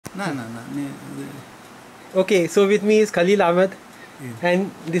Okay, so with me is Khalil Ahmed,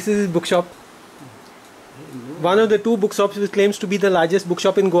 and this is his bookshop. One of the two bookshops which claims to be the largest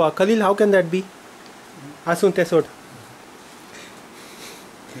bookshop in Goa. Khalil, how can that be? Asun tesod.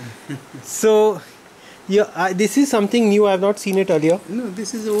 So, yeah, this is something new. I have not seen it earlier. No,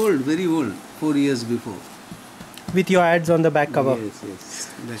 this is old, very old. 4 years before. With your ads on the back cover. Yes.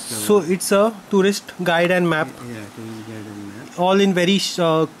 So it's a tourist guide and map. Yeah, tourist guide and map. All in very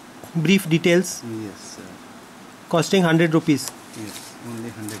brief details. Yes, sir. Costing 100 rupees. Yes, only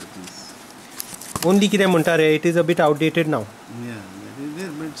 100 rupees. Only kide montare. It is a bit outdated now. Yeah, that is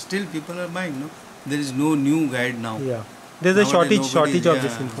there, but still people are buying. No, there is no new guide now. Yeah, there's a shortage of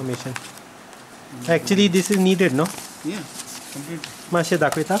this information. Actually, this is needed, no? Yeah, completely. Mashe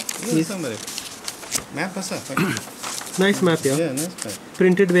dakweta. Yes, map asa. Nice map, yeah. Yeah, nice map.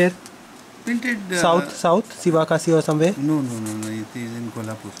 Printed where? Printed south, Sivakasi or somewhere? No. It is in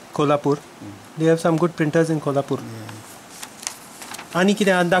Kolhapur. Kolhapur. They have some good printers in Kolhapur. Yeah. Ani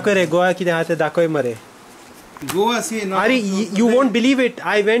kide dakoy re Goa kide hate dakoy mare. Goa, see, now. Ari, you won't believe it.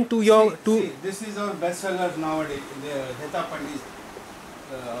 I went to your See, this is our bestseller nowadays. The Heta Pandit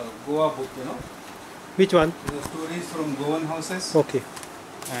Goa book, you know. Which one? The stories from Goan houses. Okay.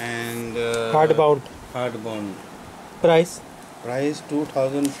 And Hardbound. Price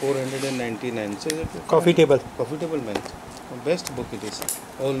 2,499. So coffee table. Coffee table, man. Best book it is.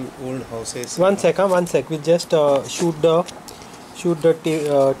 All old houses. One sec. We'll just shoot the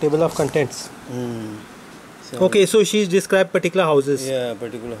table of contents. So okay, so she's described particular houses. Yeah,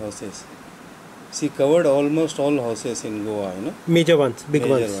 particular houses. She covered almost all houses in Goa, you know. Major ones, big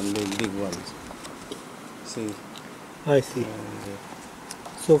ones. Big ones. See. I see.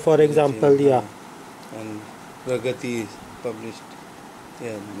 So, for example, yeah. And Pragati published.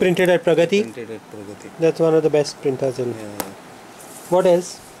 Yeah. Printed at Pragati. That's one of the best printers in. Yeah. What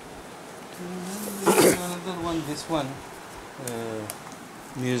else? Another one. This one.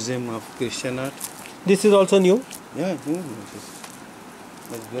 Museum of Christian Art. This is also new. Yeah, new.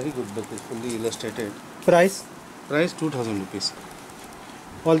 It's very good book. It's fully illustrated. Price 2,000 rupees.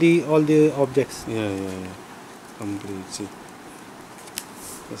 All the objects. Yeah. Complete. See.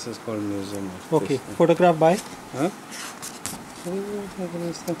 This is called Museum of Okay. Christian. Photograph by? Huh?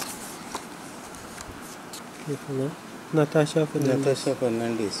 Natasha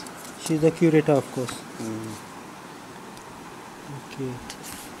Fernandez. She's the curator, of course. Okay.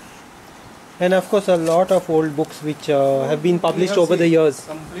 And of course, a lot of old books which have been published over the years.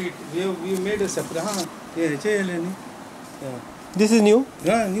 Complete. We made a separate. Yeah. This is new?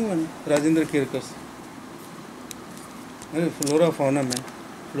 Yeah, new one. Rajendra Kirkar's. Flora fauna, man.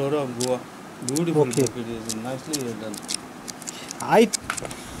 Flora of Goa. Beautiful book. It is nicely done.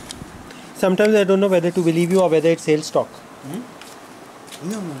 Sometimes I don't know whether to believe you or whether it's sales stock.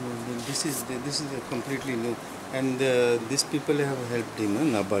 No. This is a completely new. And these people have helped him,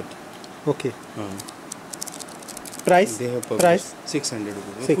 Nabat. Okay. Price? They have published. Price? 600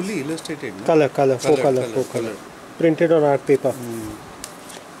 rupees. Fully illustrated. No? Color. Printed on art paper.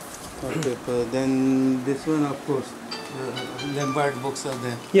 Art paper. Then this one, of course. Lambert books are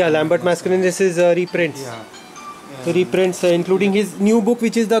there. Yeah, Lambert Mascarin. This is reprints. Yeah. Reprints, including his new book,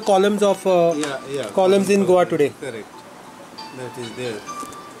 which is the columns of columns in Goa today. Correct. That is there.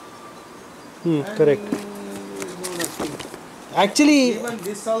 Correct. Actually, even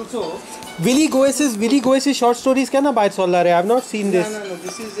this also. Willie Goes' short stories can I buy Solare? I have not seen this. No.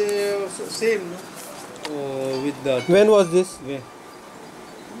 This is same. With the. When was this?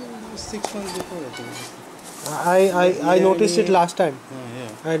 6 months before, I think. I noticed it last time. Yeah.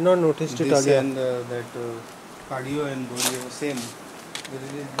 I had not noticed it This earlier. and that cardio and bodio same.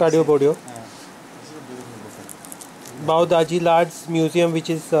 Cardio bodio. This is a beautiful book. Baudaji Lad's museum, which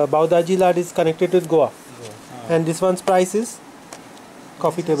is Baudaji Lad is connected with Goa. And this one's price is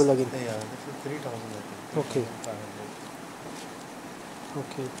coffee table again. Yeah, this is 3,000. Okay.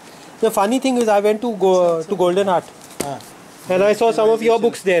 The funny thing is, I went to Golden Heart, and I saw some of your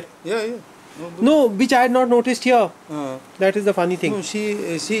books there. Yeah. No, which I had not noticed here. That is the funny thing. No,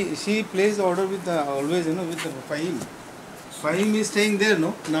 she places order with always, with the Fahim. Fahim is staying there,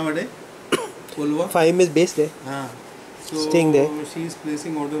 no, nowadays. Fahim is based there. So staying there. She is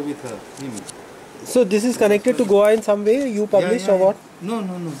placing order with him. So this is connected to Goa in some way? You published or what? No.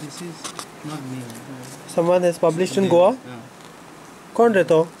 This is not me. Someone has published in Goa? कौन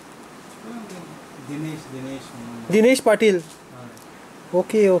रहता हो? Dinesh Patil.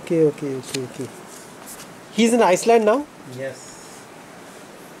 Okay. He's in Iceland now? Yes.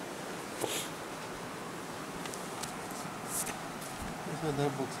 These other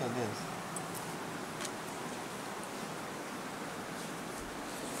books are there.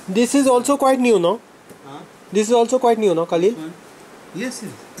 This is also quite new, no? This is also quite new, no, Khalil? Yes,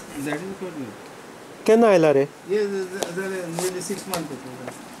 yes. That is quite new. Kenna aila re? Yes, nearly 6 months.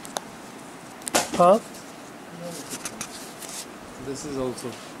 Huh? This is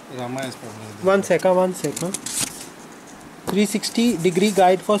also Rama is probably. One second. 360-degree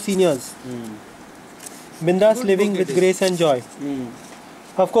guide for seniors. Bindas Good living book with it is. grace and joy.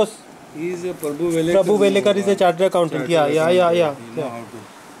 Of course, He is a Prabhu Velekar. Prabhu Velekar is a chartered accountant. Yeah. You know how to.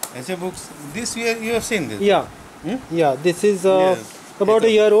 Essay books. This you have seen this. Yeah. Hmm? Yeah. This is Yeah. about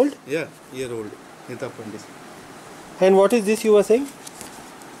a year old. Yeah, year old. Hita Pandit. And what is this you were saying?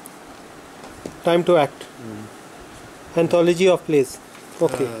 Time to act. Anthology of plays.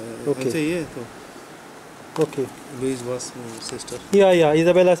 Okay. अच्छा ये तो Okay. Louise was sister. Yeah.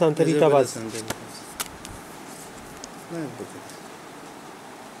 Isabella Santarita Isabella was. Santarita. Nice book.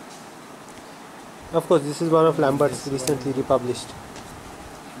 Of course, this is one of Lambert's recently republished.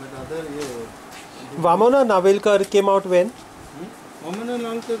 But other Vamana Navelkar came out when? Vamana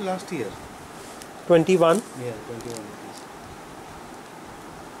Navelkar last year. 21. Yeah, 21.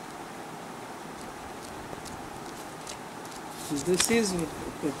 This is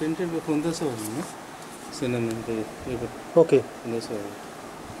printed by Fundaswari, no? Cinnamon paper. Okay. Fundaswari.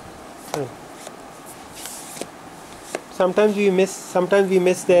 Sometimes we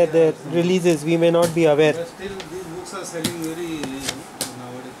miss their releases. We may not be aware. But still, these books are selling very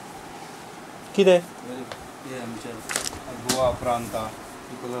nowadays. Kide? Yeah, I'm sure. Goa, Pranta,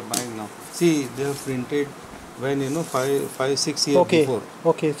 people are buying now. See, they have printed when 5-6 years before.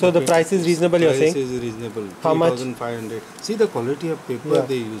 Okay, so the price is reasonable. You're saying? Price is reasonable. How much? 3,500. See the quality of paper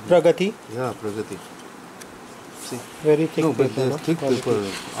they use. Pragati. Yeah, Pragati. See. Very thick No, but paper. there's thick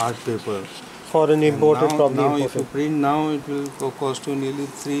paper, art paper. Foreign imported, probably now imported. if you print now, it will cost you nearly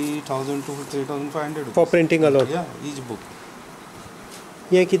 3,000 to 3,500 For printing alone. Yeah, each book.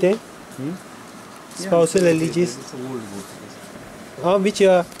 ये कितने? Spousal elegies. It's an old book. Which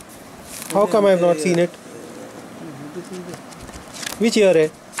year? How come I have not seen it? Which year है?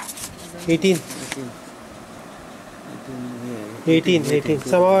 18. 18.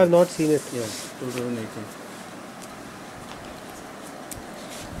 Somehow I have not seen it. Yeah, 2018.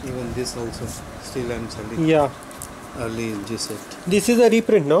 Even this also, still I am selling. Yeah. Early G-set. This is a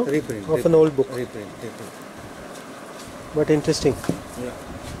reprint, no? Reprint. Of an old book. Reprint. But interesting. Yeah.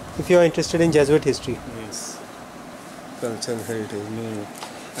 If you are interested in Jesuit history. Yes. Cultural heritage. No.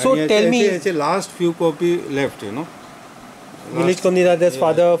 So tell me. Actually, last few copy left, Village Communidades,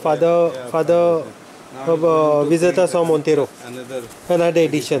 father, Visita Saw Montero. Another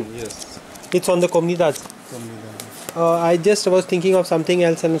edition. Yes. It's on the Comunidades. I just was thinking of something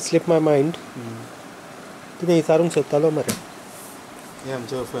else and it slipped my mind. Yeah, I'm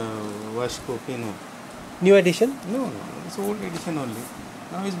just wash copy, no. New edition? No, it's old edition only.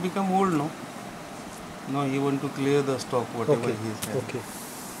 Now it's become old, no. Now you want to clear the stock, whatever he is having. Okay.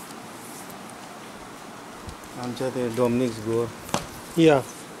 I'm just Dominic's Goa. Yeah.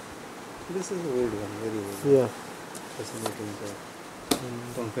 This is an old one, very old. Yeah. Fascinating.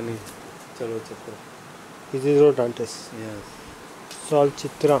 Company, Chalo Chakra. Isidro Dantes. Yes. Sol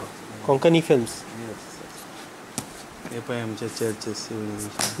Chitra. Konkani Films. Yes. Churches.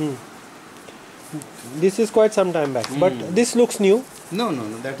 This is quite some time back, but this looks new. No,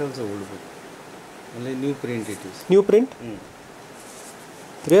 that also old book. Only new print it is. New print?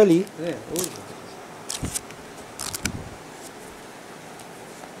 Really? Yeah, old book.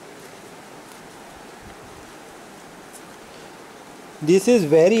 This is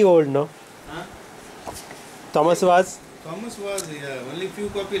very old, no? Huh? Thomas was? Thomas was, only few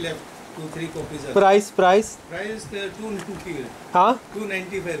copy left. 2-3 copies are Price? Price 290. Huh?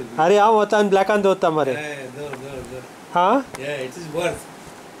 295 rupees. अरे हाँ होता है black and होता हमारे. हाँ? Yeah, it is worth.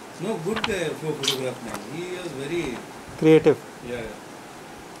 No good photograph man. He was very Creative. Yeah.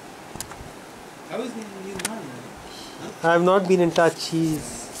 How is he? I have not been in touch. He's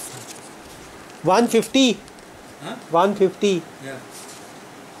 150. Huh? 150. Yeah.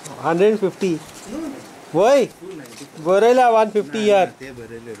 150. No. Why? 290. Bharela 150 यार.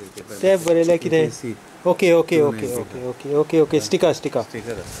 ते भरेला किती? Okay. Sticker. Sticker. Yeah,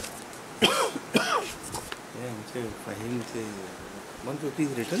 150 is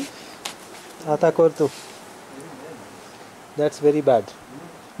written. आता कर तू. That's very bad.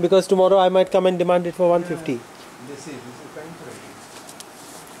 Because tomorrow I might come and demand it for 150. This is fine for it.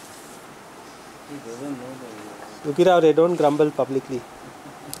 He doesn't know the. Look it out, don't grumble publicly.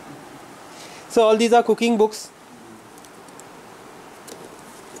 So all these are cooking books.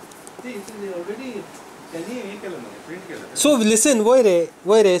 See, it is already So listen,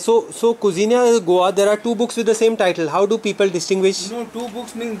 so Cuisine Goa, there are two books with the same title. How do people distinguish? No, two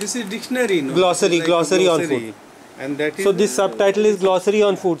books mean this is dictionary. No? Glossary, like glossary on food. And that is So this subtitle is glossary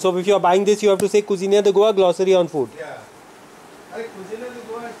on food. So if you are buying this, you have to say Cuisine de Goa, glossary on food. Yeah. Cuisine de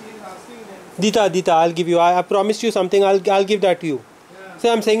Goa, she is asking them. Dita, I'll give you. I promised you something. I'll give that to you. Yeah.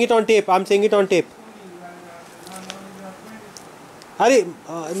 Say I'm saying it on tape. I'm saying it on tape. Arey,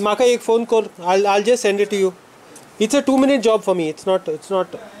 Maka ek phone call. I'll just send it to you. It's a 2-minute job for me. It's not.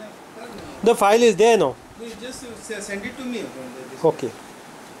 The file is there now. You just send it to me. Okay.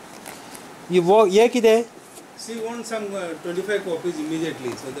 ये किधर? She wants some 25 copies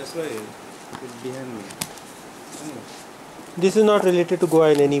immediately, so that's why it's behind me. This is not related to Goa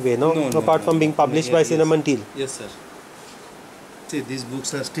in any way, no? Apart from being published by Cinnamon Teal. Yes, sir. See, these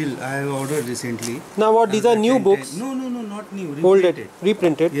books are still, I have ordered recently. Now what, these are new books? No, not new. Reprinted.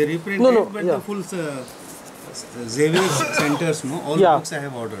 Reprinted? Yeah, reprinted, but the full Xavier centers, no? All books I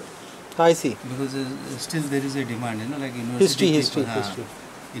have ordered. I see. Because still there is a demand, you know, like university History.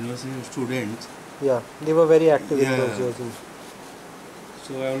 University students. Yeah, they were very active in those years.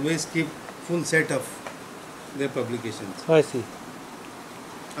 So I always keep full set of their publications. I see.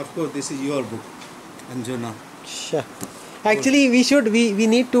 Of course, this is your book, Anjuna. Sure. Actually, we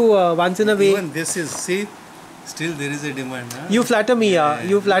need to once in a way. Even this is, see, still there is a demand. Huh? You flatter me,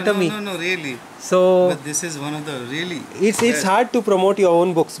 you flatter me. No, really. So, but this is one of the really. It's hard to promote your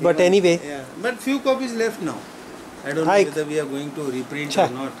own books, but anyway. Yeah, but few copies left now. I don't know whether we are going to reprint or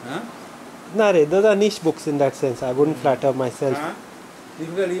not. Huh? No, those are niche books in that sense. I wouldn't flatter myself.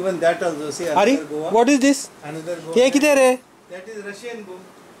 Even that also. See, what is this? Another Goa. That is Russian book.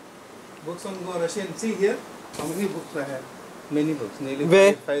 Books on Goa, Russian. See here, how many books I have? Many books. Nearly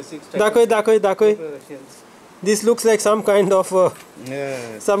Where? 5, 6. Dakoi. This looks like some kind of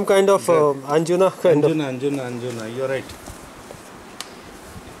Anjuna kind of. Anjuna. You're right.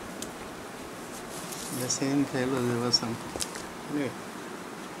 The same fellow, there was some. Yeah.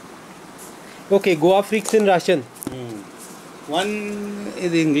 Okay, Goa Freaks in Russian. One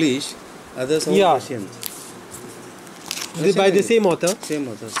is English, others are Russian. By the same author? Same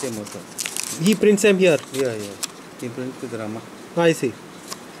author. He prints them here? Yeah. He prints with Rama. I see.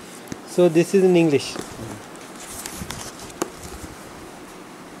 So this is in English?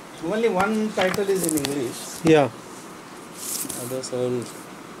 Only one title is in English. Yeah. Others all...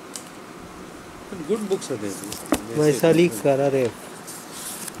 Good books are there. Vaisali Kararev.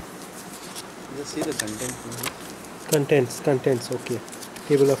 Just see the content. Contents, okay.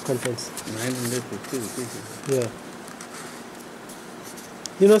 Table of contents. 950 rupees. Yeah.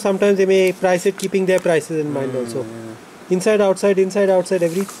 You know, sometimes they may price it keeping their prices in mind also. Yeah. Inside, outside.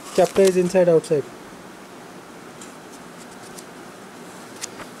 Every chapter is inside, outside.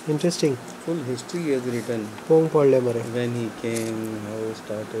 Interesting. Full history is written. When he came, how he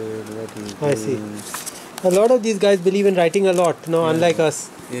started, what he did. I see. A lot of these guys believe in writing a lot, unlike us.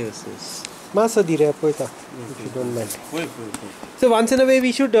 Yes. If you don't mind. So once in a way,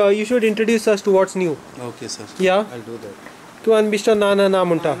 you should introduce us to what's new. Okay, sir. Yeah. I'll do that. Mr. Nana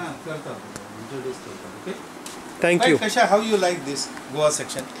Namunta. Thank you. Kasha, how you like this Goa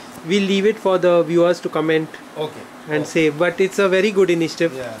section? We'll leave it for the viewers to comment and say. But it's a very good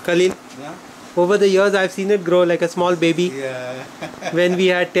initiative. Yeah. Khalil, over the years I've seen it grow like a small baby. Yeah. When we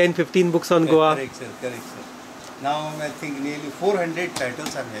had 10-15 books on Goa. Correct, sir. Now I think nearly 400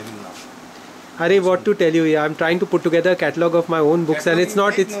 titles I'm having now. Arey, what to tell you? I'm trying to put together a catalogue of my own books and it's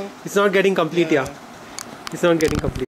not getting complete. It's not getting complete.